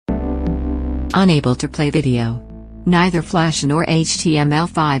Unable to play video. Neither Flash nor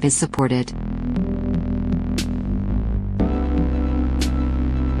HTML5 is supported.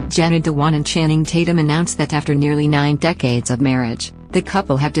 Jenna Dewan and Channing Tatum announced that after nearly 9 decades of marriage, the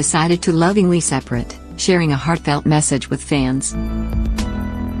couple have decided to lovingly separate, sharing a heartfelt message with fans.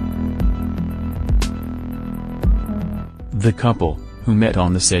 The couple, who met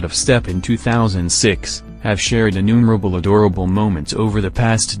on the set of Step in 2006, have shared innumerable adorable moments over the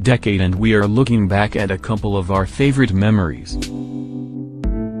past decade, and we are looking back at a couple of our favorite memories.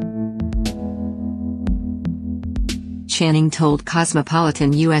 Channing told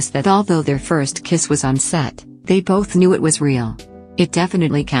Cosmopolitan US that although their first kiss was on set, they both knew it was real. It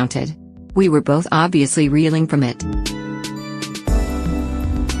definitely counted. We were both obviously reeling from it.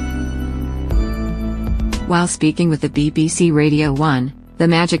 While speaking with the BBC Radio 1, the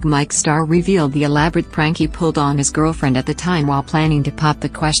Magic Mike star revealed the elaborate prank he pulled on his girlfriend at the time while planning to pop the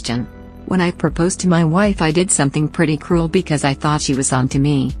question. "When I proposed to my wife, I did something pretty cruel because I thought she was on to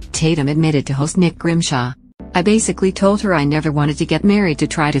me," Tatum admitted to host Nick Grimshaw. "I basically told her I never wanted to get married to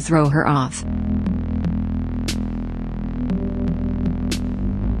try to throw her off."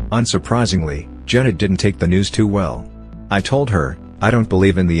 Unsurprisingly, Jenna didn't take the news too well. "I told her, I don't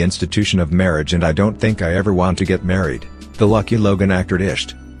believe in the institution of marriage and I don't think I ever want to get married," the Lucky Logan actor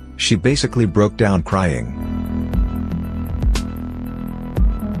dished. She basically broke down crying.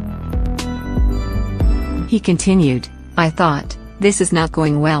 He continued, "I thought, this is not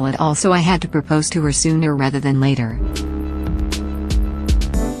going well at all, so I had to propose to her sooner rather than later."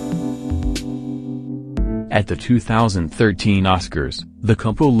 At the 2013 Oscars, the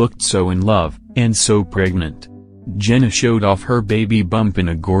couple looked so in love, and so pregnant. Jenna showed off her baby bump in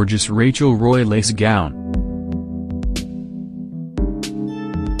a gorgeous Rachel Roy lace gown.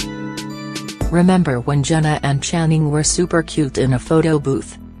 Remember when Jenna and Channing were super cute in a photo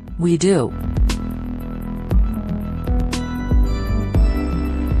booth? We do.